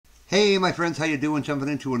Hey my friends, how you doing? Jumping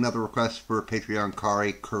into another request for Patreon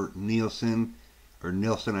Kari, Kurt Nilsen, or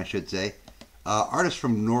Nilsen I should say, artist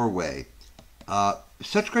from Norway.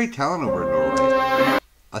 Such great talent over in Norway.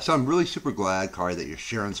 So I'm really super glad, Kari, that you're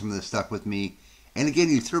sharing some of this stuff with me. And again,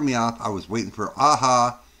 you threw me off. I was waiting for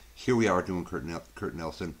aha. Here we are doing Kurt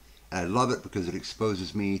Nilsen. And I love it because it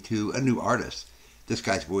exposes me to a new artist. This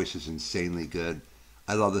guy's voice is insanely good.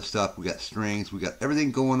 I love this stuff. We got strings. We got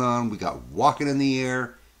everything going on. We got walking in the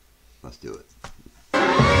air. Let's do it.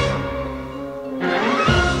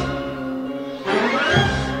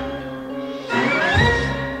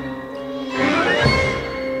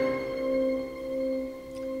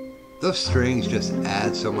 Those strings just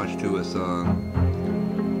add so much to a song.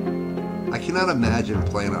 I cannot imagine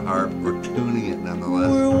playing a harp or tuning it nonetheless.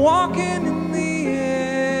 We're walking in the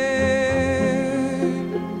air.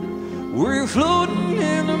 We're floating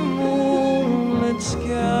in a moonlit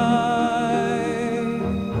sky.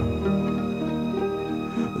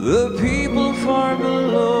 The people far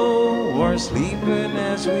below are sleeping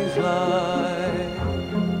as we fly.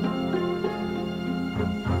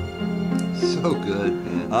 So good,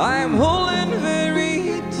 man. I'm holding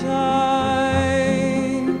very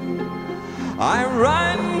tight. I'm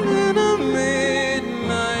riding in a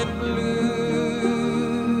midnight blue.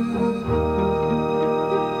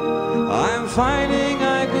 I'm finding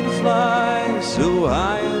I can fly so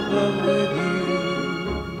high above with you.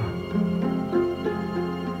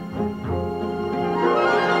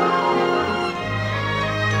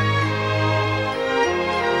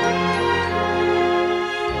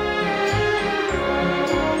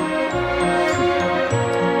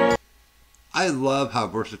 I love how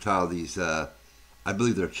versatile these, I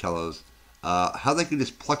believe they're cellos, how they can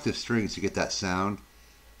just pluck the strings to get that sound.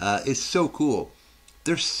 It's so cool.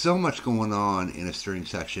 There's so much going on in a string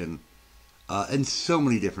section, and so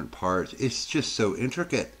many different parts. It's just so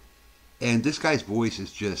intricate. And this guy's voice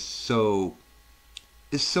is just so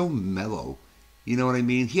mellow. You know what I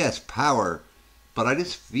mean? He has power, but I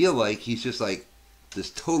just feel like he's just like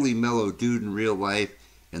this totally mellow dude in real life,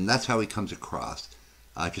 and that's how he comes across.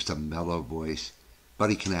 Just a mellow voice,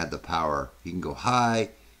 but he can add the power. He can go high,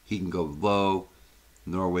 he can go low.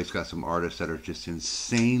 Norway's got some artists that are just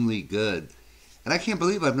insanely good. And I can't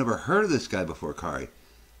believe I've never heard of this guy before, Kari.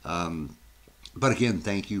 But again,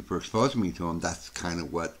 thank you for exposing me to him. That's kind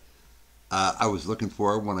of what I was looking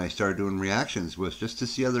for when I started doing reactions, was just to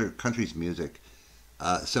see other countries' music.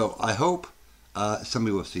 So I hope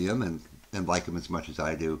somebody will see him and like him as much as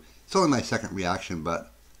I do. It's only my second reaction,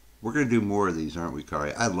 but we're going to do more of these, aren't we,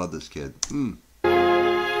 Kari? I love this kid. I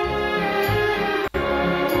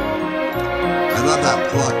love that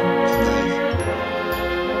pluck. It's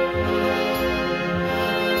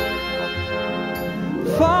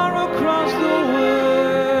nice. Far across the world,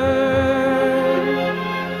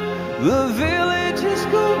 the villages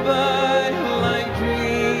go by like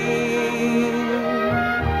dreams.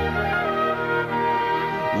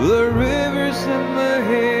 The rivers and the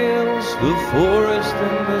hills, the forest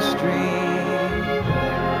and the stream.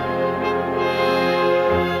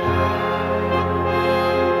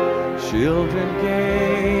 Children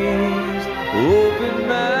gaze, open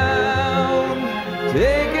mouthed,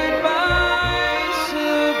 taken by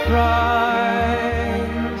surprise.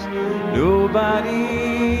 Nobody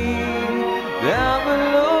down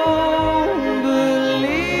below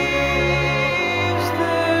believes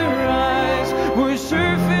their eyes. We're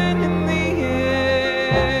surfing in the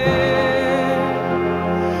air.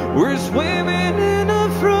 We're swimming in a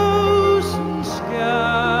frozen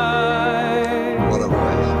sky. What a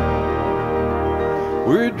voice.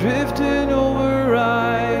 We're drifting over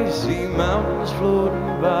icy mountains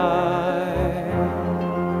floating by.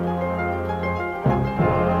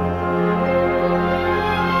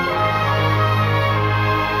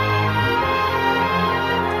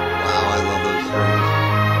 Wow, I love those strings.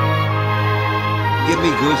 Give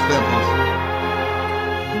me goosebumps.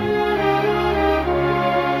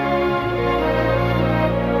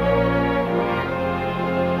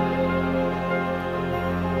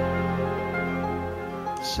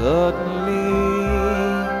 Suddenly,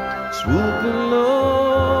 swooping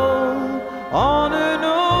low on an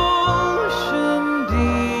ocean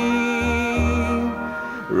deep,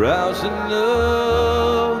 rousing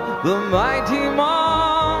up the mighty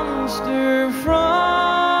monster from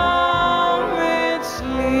its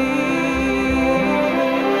sleep.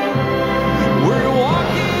 We're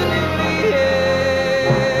walking in the air.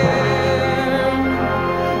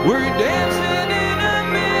 We're dancing in a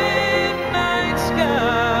midnight sky.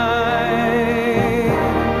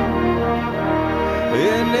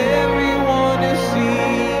 And everyone who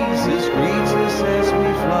sees us greets us as we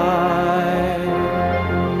fly.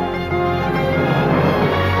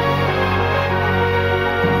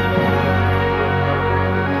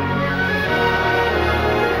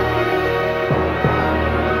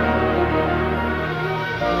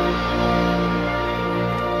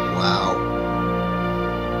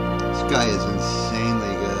 guy is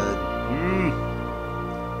insanely good.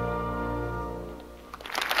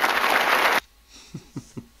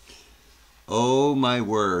 Oh my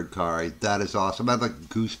word, Kari, that is awesome. I have like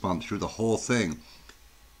goosebumps through the whole thing.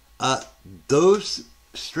 Those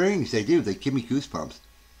strings, they give me goosebumps.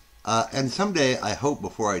 And someday, I hope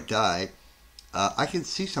before I die, I can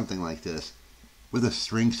see something like this with a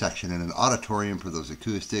string section in an auditorium for those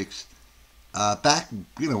acoustics. Back,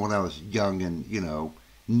 when I was young and,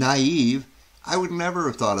 naive, I would never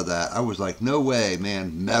have thought of that. I was like, no way,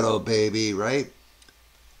 man, metal, baby, right?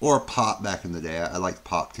 Or pop back in the day. I liked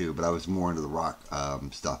pop too, but I was more into the rock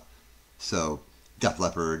stuff. So, Def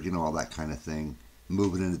Leppard, all that kind of thing,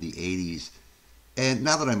 moving into the 80s. And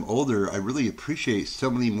now that I'm older, I really appreciate so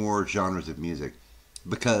many more genres of music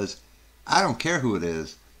because I don't care who it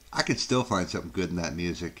is. I could still find something good in that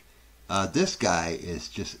music. This guy is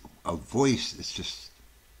just a voice. It's just,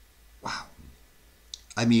 wow.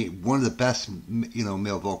 I mean, one of the best,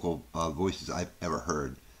 male vocal voices I've ever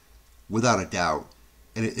heard, without a doubt.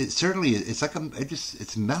 And it certainly is. It's like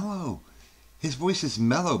it's mellow. His voice is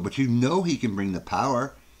mellow, but he can bring the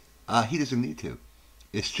power. He doesn't need to.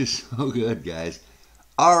 It's just so good, guys.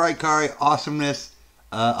 All right, Kari, awesomeness.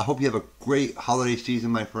 I hope you have a great holiday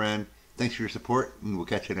season, my friend. Thanks for your support, and we'll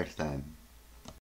catch you next time.